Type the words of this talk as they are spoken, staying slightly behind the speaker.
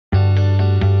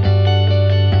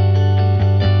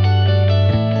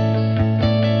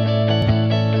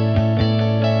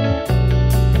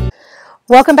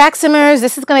Welcome back, Simmers.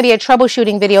 This is going to be a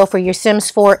troubleshooting video for your Sims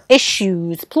 4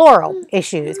 issues, plural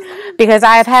issues, because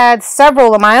I've had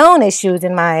several of my own issues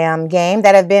in my game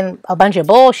that have been a bunch of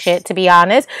bullshit, to be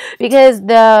honest, because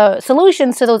the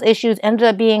solutions to those issues ended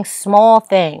up being small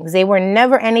things. They were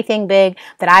never anything big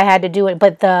that I had to do it,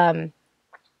 but the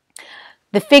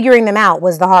figuring them out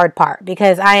was the hard part,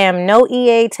 because I am no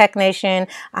EA technician.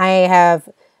 I have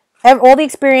all the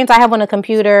experience I have on a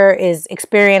computer is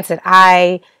experience that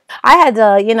I had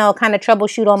to, kind of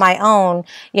troubleshoot on my own,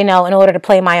 in order to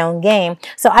play my own game.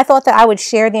 So I thought that I would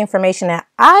share the information that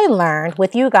I learned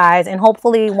with you guys, and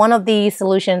hopefully one of these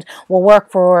solutions will work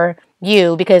for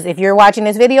you, because if you're watching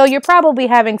this video, you're probably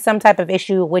having some type of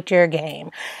issue with your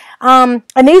game. And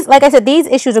these, like I said, these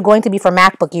issues are going to be for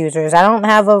MacBook users. I don't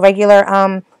have a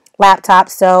regular laptop,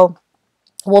 so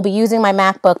we'll be using my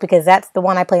MacBook because that's the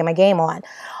one I play my game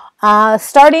on.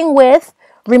 Starting with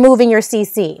removing your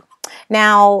CC.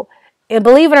 Now,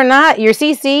 believe it or not, your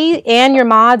CC and your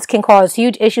mods can cause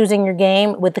huge issues in your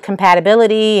game with the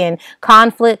compatibility and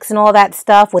conflicts and all that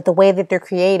stuff with the way that they're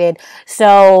created.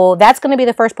 So that's going to be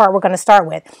the first part we're going to start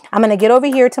with. I'm going to get over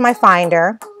here to my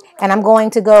Finder, and I'm going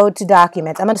to go to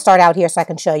Documents. I'm going to start out here so I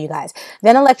can show you guys.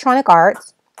 Then Electronic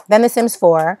Arts. Then The Sims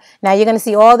 4. Now you're going to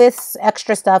see all this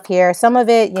extra stuff here. Some of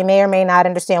it you may or may not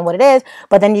understand what it is,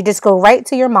 but then you just go right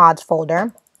to your mods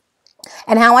folder.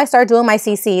 And how I start doing my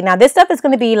CC. Now this stuff is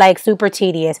going to be like super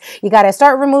tedious. You got to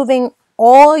start removing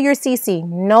all your CC,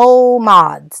 no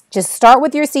mods. Just start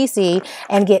with your CC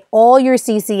and get all your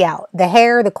CC out. The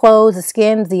hair, the clothes, the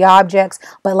skins, the objects,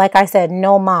 but like I said,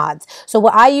 no mods. So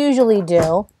what I usually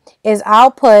do is I'll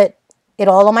put it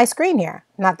all on my screen here.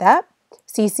 Not that.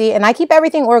 CC, and I keep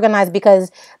everything organized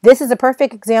because this is a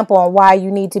perfect example on why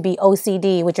you need to be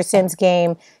OCD with your Sims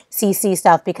game CC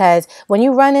stuff, because when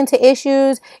you run into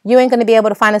issues, you ain't going to be able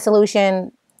to find a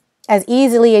solution as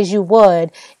easily as you would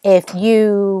if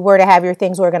you were to have your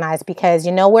things organized, because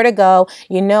you know where to go,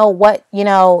 you know what,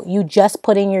 you just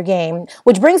put in your game.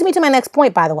 Which brings me to my next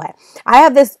point, by the way. I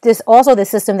have this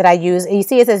system that I use. You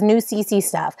see it says new CC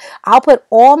stuff. I'll put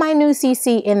all my new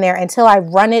CC in there until I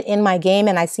run it in my game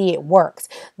and I see it works.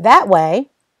 That way,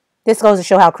 this goes to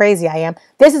show how crazy I am.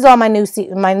 This is all my new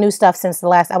stuff since the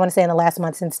last, I want to say in the last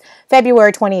month, since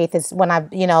February 28th is when I've,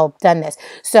 done this.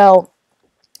 So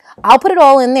I'll put it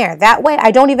all in there. That way, I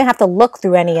don't even have to look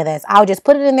through any of this. I'll just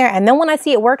put it in there, and then when I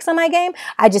see it works on my game,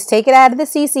 I just take it out of the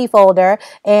CC folder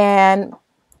and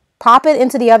pop it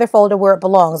into the other folder where it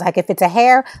belongs. Like if it's a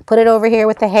hair, put it over here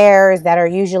with the hairs that are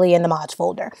usually in the mods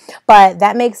folder. But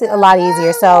that makes it a lot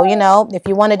easier. So, if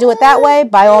you want to do it that way,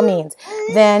 by all means.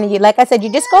 Then, like I said,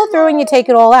 you just go through and you take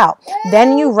it all out.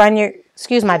 Then you run your...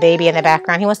 Excuse my baby in the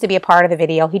background. He wants to be a part of the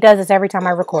video. He does this every time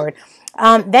I record.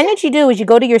 Then what you do is you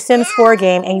go to your Sims 4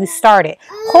 game and you start it.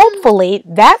 Hopefully,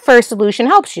 that first solution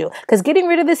helps you. Because getting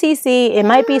rid of the CC, it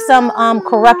might be some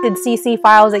corrupted CC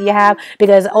files that you have.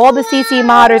 Because all the CC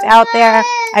modders out there,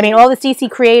 all the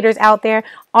CC creators out there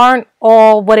aren't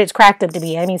all what it's cracked up to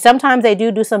be. Sometimes they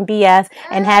do some BS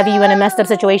and have you in a messed up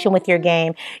situation with your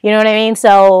game. You know what I mean?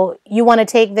 So you want to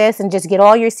take this and just get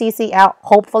all your CC out.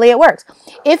 Hopefully it works.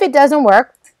 If it doesn't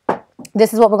work,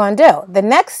 this is what we're going to do. The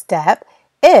next step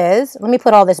is, let me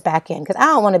put all this back in, because I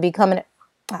don't want to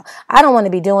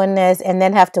be doing this and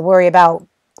then have to worry about,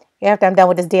 after I'm done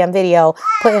with this damn video,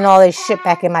 putting all this shit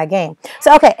back in my game.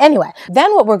 So, okay, anyway,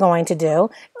 then what we're going to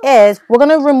do is we're going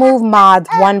to remove mods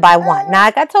one by one. Now,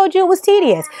 like I told you, it was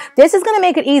tedious. This is going to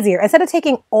make it easier. Instead of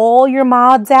taking all your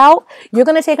mods out, you're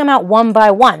going to take them out one by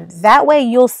one. That way,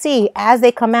 you'll see, as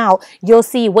they come out, you'll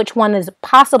see which one is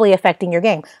possibly affecting your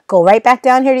game. Go right back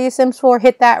down here to your Sims 4,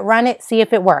 hit that, run it, see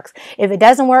if it works. If it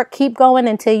doesn't work, keep going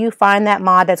until you find that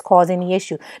mod that's causing the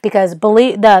issue. Because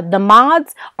believe the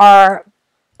mods are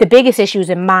the biggest issues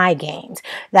in my games,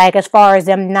 like as far as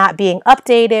them not being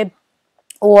updated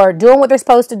or doing what they're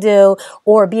supposed to do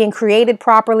or being created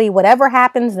properly. Whatever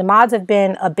happens, the mods have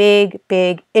been a big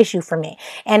issue for me.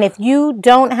 And if you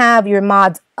don't have your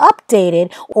mods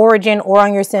updated, Origin or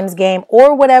on your Sims game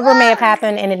or whatever may have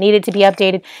happened and it needed to be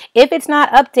updated, if it's not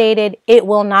updated, it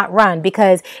will not run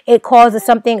because it causes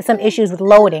some issues with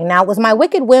loading. Now, it was my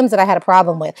Wicked Whims that I had a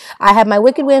problem with. I had my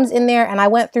Wicked Whims in there and I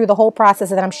went through the whole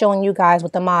process that I'm showing you guys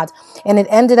with the mods, and it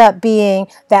ended up being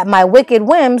that my Wicked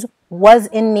Whims was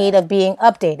in need of being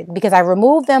updated because I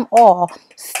removed them all,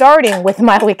 starting with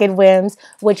my Wicked Whims,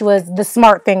 which was the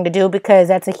smart thing to do because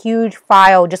that's a huge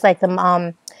file, just like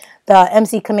the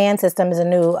MC command system is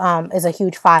a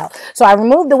huge file. So I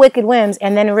removed the Wicked Whims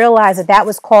and then realized that that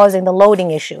was causing the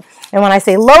loading issue. And when I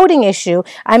say loading issue,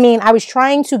 I mean I was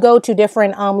trying to go to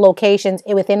different locations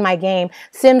within my game,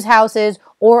 Sims houses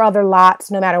or other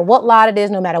lots, no matter what lot it is,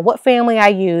 no matter what family I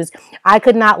use, I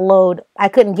couldn't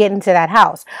get into that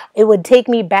house. It would take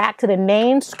me back to the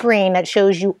main screen that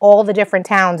shows you all the different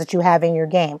towns that you have in your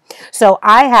game. So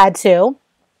I had to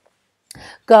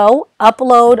go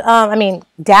download.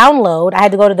 I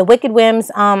had to go to the Wicked Whims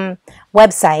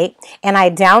website, and I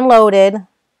had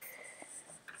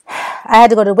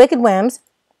to go to Wicked Whims,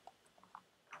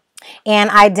 and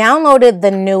I downloaded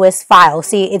the newest file.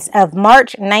 See, it's of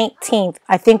March 19th,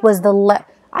 I think was I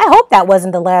hope that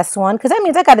wasn't the last one, because that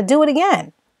means I got to do it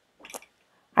again.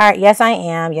 All right, yes, I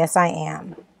am. Yes, I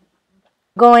am.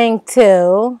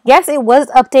 Yes, it was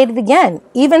updated again.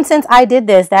 Even since I did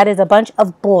this, that is a bunch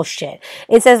of bullshit.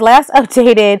 It says last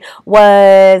updated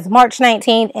was March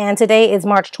 19th, and today is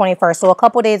March 21st. So a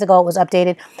couple days ago, it was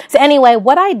updated. So anyway,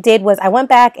 what I did was I went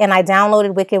back and I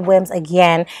downloaded Wicked Whims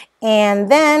again, and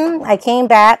then I came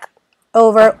back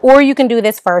over, or you can do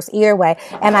this first, either way,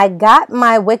 and I got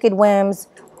my Wicked Whims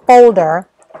folder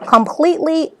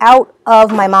completely out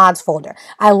of my mods folder.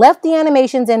 I left the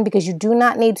animations in because you do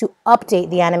not need to update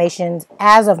the animations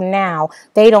as of now.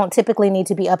 They don't typically need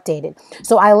to be updated.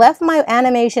 So I left my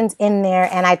animations in there,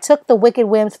 and I took the Wicked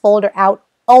Whims folder out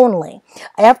only.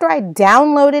 After I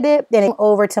downloaded it, then it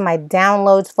over to my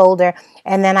downloads folder,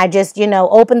 and then I just,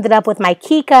 opened it up with my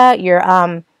Kika, your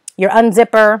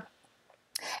unzipper,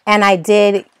 and I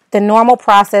did the normal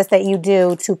process that you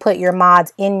do to put your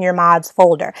mods in your mods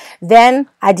folder. Then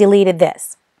I deleted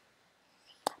this.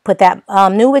 Put that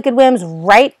new Wicked Whims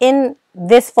right in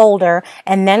this folder,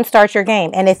 and then start your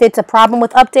game. And if it's a problem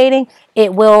with updating,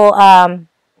 it will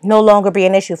no longer be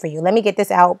an issue for you. Let me get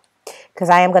this out because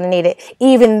I am going to need it.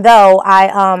 Even though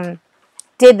I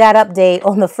did that update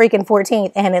on the freaking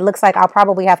 14th, and it looks like I'll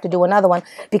probably have to do another one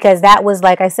because that was,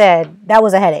 like I said, that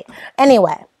was a headache.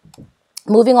 Anyway,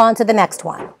 moving on to the next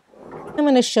one. I'm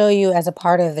going to show you as a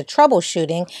part of the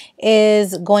troubleshooting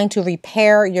is going to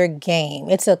repair your game.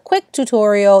 It's a quick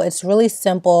tutorial. It's really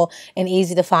simple and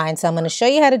easy to find. So I'm going to show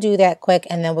you how to do that quick,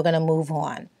 and then we're going to move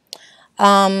on.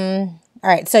 All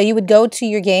right, so you would go to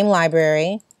your game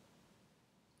library.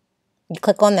 You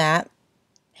click on that.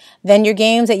 Then your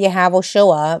games that you have will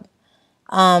show up.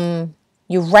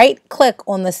 You right click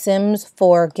on the Sims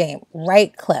 4 game.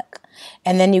 Right click.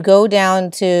 And then you go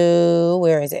down to,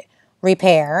 where is it?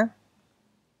 Repair.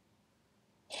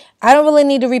 I don't really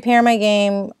need to repair my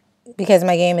game because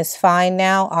my game is fine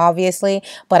now, obviously,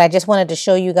 but I just wanted to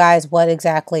show you guys what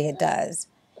exactly it does.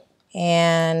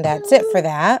 And that's it for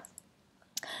that.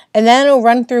 And then it'll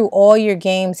run through all your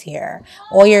games here,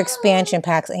 all your expansion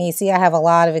packs. And you see I have a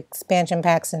lot of expansion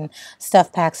packs and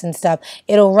stuff packs and stuff.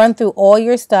 It'll run through all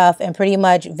your stuff and pretty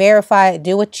much verify it,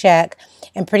 do a check,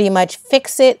 and pretty much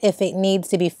fix it if it needs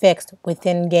to be fixed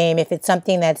within game. If it's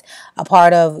something that's a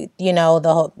part of,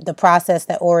 the process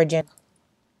that Origin.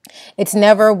 It's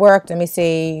never worked. Let me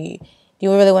see. Do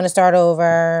you really want to start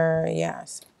over?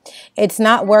 Yes. It's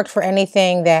not worked for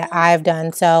anything that I've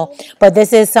done. So, but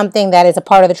this is something that is a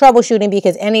part of the troubleshooting,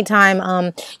 because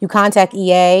anytime you contact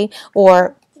EA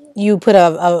or you put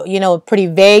a pretty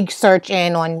vague search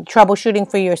in on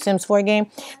troubleshooting for your Sims 4 game,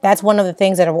 that's one of the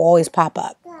things that will always pop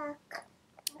up.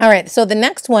 All right, so the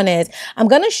next one is I'm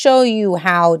going to show you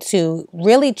how to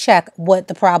really check what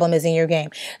the problem is in your game.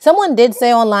 Someone did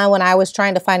say online when I was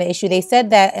trying to find an issue, they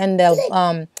said that in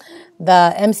the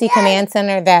MC Command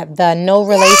Center that the no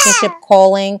relationship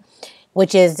calling,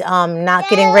 which is not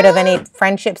getting rid of any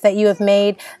friendships that you have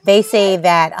made, they say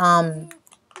that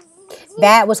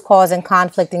that was causing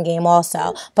conflict in game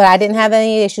also. But I didn't have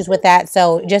any issues with that.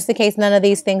 So just in case none of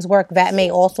these things work, that may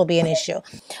also be an issue. All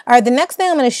right, the next thing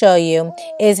I'm going to show you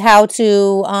is how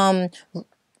to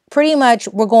pretty much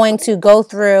we're going to go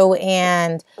through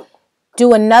and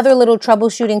do another little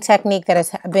troubleshooting technique that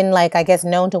has been, I guess,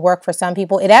 known to work for some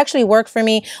people. It actually worked for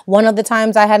me one of the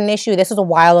times I had an issue. This was a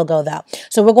while ago, though.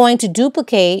 So we're going to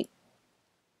duplicate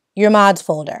your mods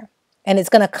folder, and it's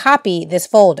going to copy this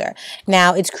folder.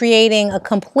 Now, it's creating a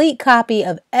complete copy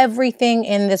of everything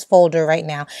in this folder right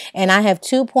now, and I have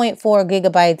 2.4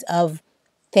 gigabytes of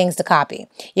things to copy.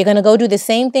 You're going to go do the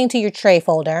same thing to your tray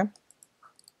folder.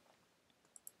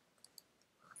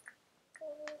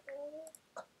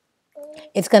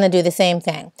 It's going to do the same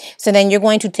thing. So then you're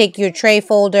going to take your tray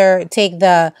folder, take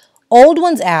the old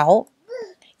ones out.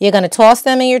 You're going to toss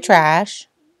them in your trash.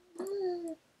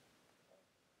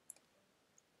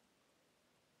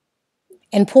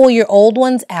 And pull your old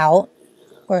ones out.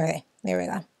 Where are they? There we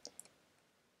go.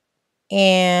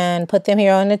 And put them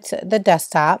here on the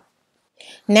desktop.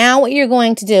 Now what you're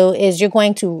going to do is you're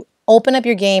going to open up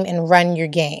your game and run your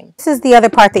game. This is the other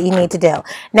part that you need to do.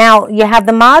 Now, you have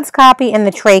the mods copy and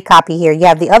the tray copy here. You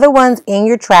have the other ones in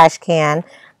your trash can,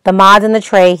 the mods and the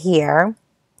tray here,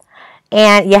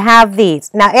 and you have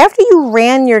these. Now, after you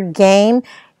ran your game,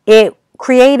 it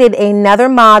created another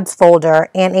mods folder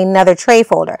and another tray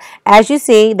folder. As you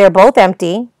see, they're both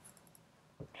empty.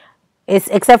 It's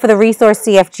except for the resource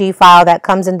CFG file that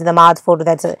comes into the mods folder.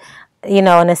 That's a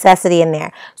necessity in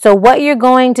there. So what you're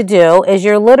going to do is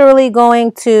you're literally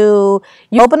going to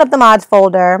open up the mods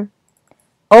folder,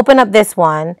 open up this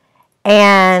one,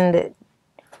 and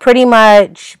pretty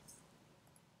much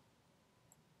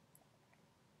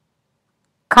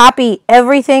copy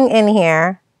everything in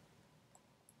here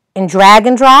and drag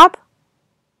and drop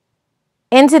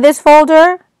into this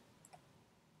folder.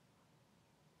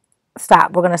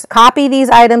 Stop. We're going to copy these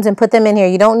items and put them in here.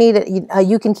 You don't need it.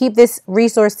 You can keep this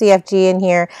resource CFG in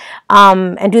here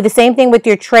and do the same thing with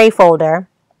your tray folder.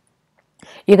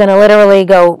 You're going to literally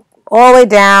go all the way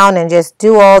down and just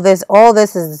do all this. All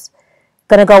this is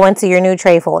going to go into your new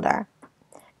tray folder.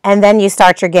 And then you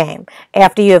start your game.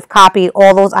 After you have copied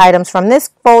all those items from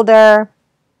this folder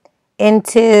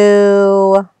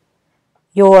into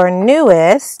your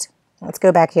newest, let's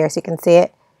go back here so you can see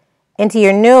it, into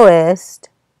your newest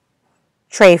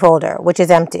tray folder, which is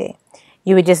empty.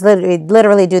 You would just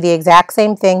literally do the exact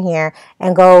same thing here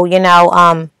and go,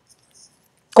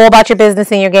 go about your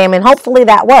business in your game, and hopefully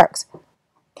that works.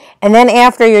 And then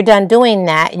after you're done doing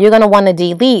that, you're going to want to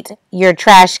delete your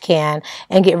trash can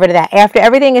and get rid of that. After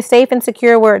everything is safe and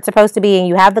secure where it's supposed to be and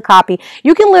you have the copy,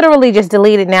 you can literally just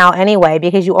delete it now anyway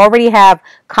because you already have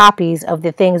copies of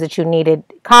the things that you needed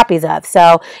copies of.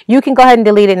 So you can go ahead and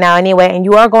delete it now anyway, and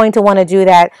you are going to want to do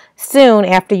that soon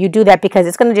after you do that because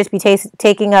it's going to just be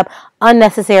taking up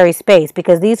unnecessary space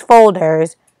because these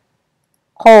folders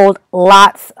hold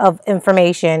lots of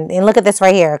information. And look at this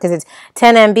right here because it's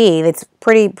 10 MB. It's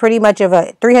pretty much of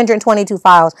a 322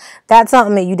 files. That's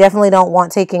something that you definitely don't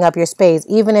want taking up your space,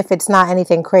 even if it's not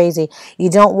anything crazy.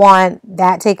 You don't want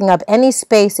that taking up any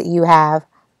space that you have.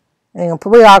 I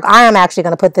am actually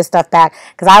going to put this stuff back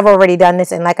because I've already done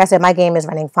this, and like I said, my game is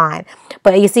running fine.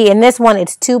 But you see, in this one,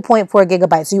 it's 2.4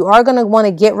 gigabytes. So you are going to want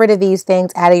to get rid of these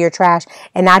things out of your trash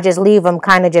and not just leave them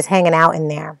kind of just hanging out in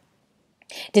there.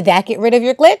 Did that get rid of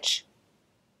your glitch?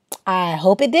 I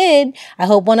hope it did. I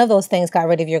hope one of those things got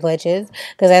rid of your glitches.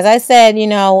 Because as I said,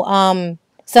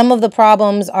 some of the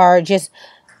problems are just,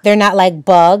 they're not like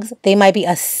bugs. They might be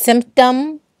a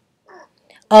symptom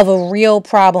of a real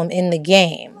problem in the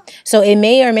game. So it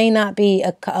may or may not be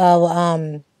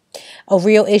a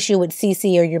real issue with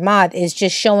CC or your mod. Is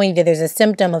just showing that there's a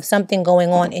symptom of something going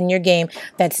on in your game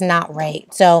that's not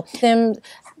right. So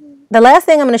the last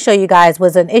thing I'm going to show you guys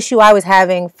was an issue I was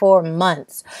having for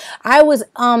months. I was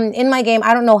in my game.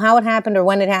 I don't know how it happened or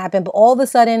when it happened, but all of a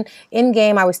sudden in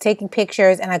game I was taking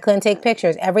pictures and I couldn't take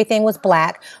pictures. Everything was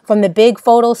black from the big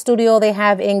photo studio they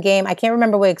have in game. I can't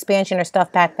remember what expansion or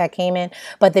stuff pack that came in,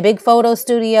 but the big photo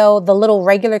studio, the little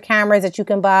regular cameras that you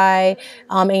can buy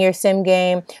in your sim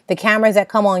game, the cameras that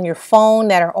come on your phone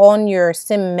that are on your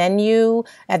sim menu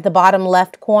at the bottom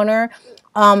left corner.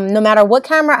 No matter what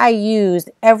camera I used,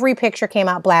 every picture came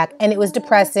out black, and it was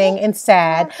depressing and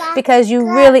sad because you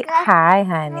really, hi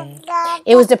honey,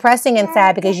 it was depressing and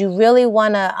sad because you really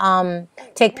want to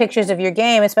take pictures of your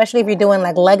game, especially if you're doing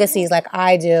like legacies like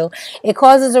I do. It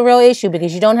causes a real issue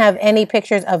because you don't have any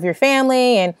pictures of your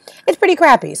family, and it's pretty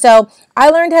crappy. So I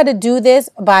learned how to do this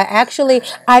by actually,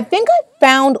 I think I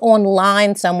found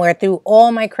online somewhere through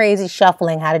all my crazy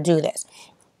shuffling how to do this.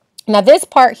 Now this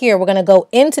part here, we're going to go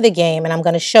into the game and I'm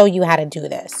going to show you how to do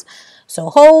this. So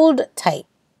hold tight.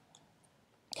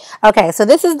 Okay, so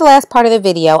this is the last part of the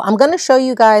video. I'm going to show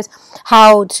you guys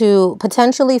how to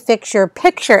potentially fix your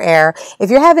picture error. If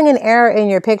you're having an error in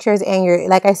your pictures and you're,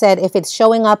 like I said, if it's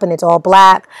showing up and it's all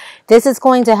black, this is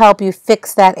going to help you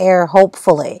fix that error,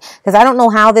 hopefully. Because I don't know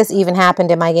how this even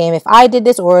happened in my game. If I did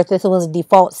this or if this was a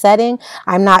default setting,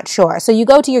 I'm not sure. So you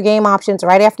go to your game options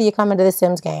right after you come into the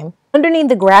Sims game. Underneath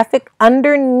the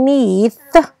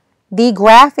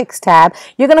graphics tab,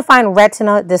 you're going to find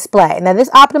Retina Display. Now this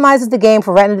optimizes the game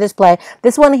for Retina Display.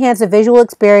 This will enhance the visual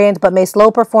experience but may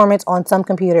slow performance on some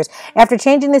computers. After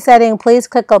changing the setting, please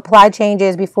click Apply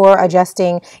Changes before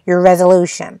adjusting your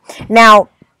resolution. Now,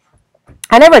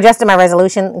 I never adjusted my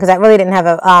resolution because that really didn't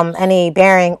have any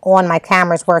bearing on my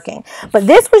cameras working. But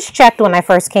this was checked when I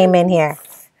first came in here.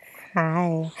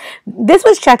 Hi. This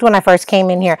was checked when I first came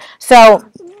in here. So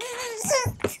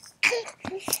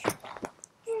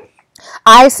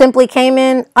I simply came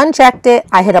in, unchecked it,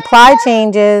 I hit apply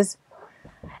changes,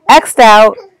 X'd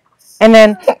out, and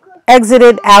then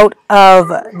exited out of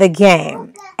the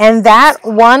game. And that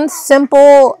one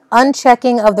simple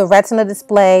unchecking of the retina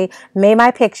display made my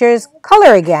pictures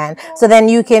color again. So then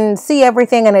you can see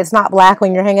everything and it's not black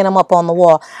when you're hanging them up on the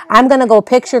wall. I'm going to go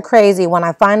picture crazy when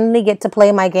I finally get to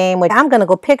play my game. I'm going to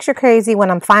go picture crazy when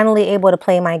I'm finally able to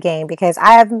play my game, because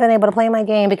I haven't been able to play my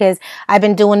game because I've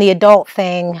been doing the adult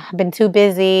thing. I've been too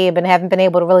busy. Haven't been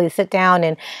able to really sit down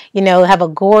and, have a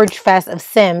gorge fest of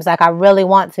Sims like I really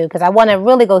want to, because I want to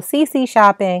really go CC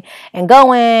shopping and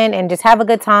go in and just have a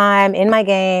good time in my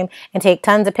game and take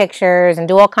tons of pictures and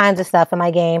do all kinds of stuff in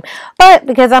my game. But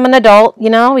because I'm an adult, we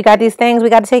got these things we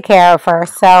got to take care of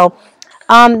first. So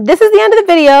this is the end of the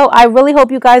video. I really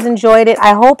hope you guys enjoyed it.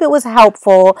 I hope it was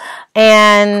helpful.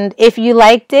 And if you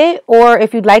liked it, or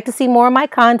if you'd like to see more of my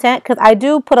content, because I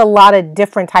do put a lot of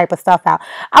different type of stuff out.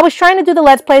 I was trying to do the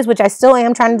Let's Plays, which I still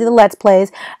am trying to do the Let's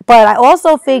Plays. But I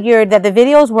also figured that the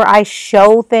videos where I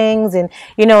show things and,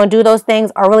 and do those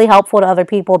things are really helpful to other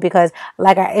people, because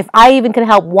if I even could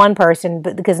help one person,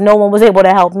 because no one was able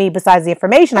to help me besides the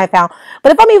information I found.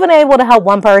 But if I'm even able to help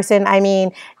one person,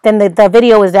 then the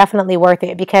video is definitely worth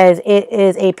it, because it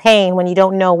is a pain when you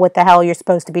don't know what the hell you're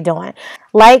supposed to be doing.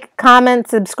 Like, comment,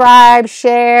 subscribe,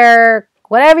 share,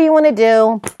 whatever you want to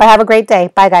do. But have a great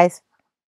day. Bye, guys.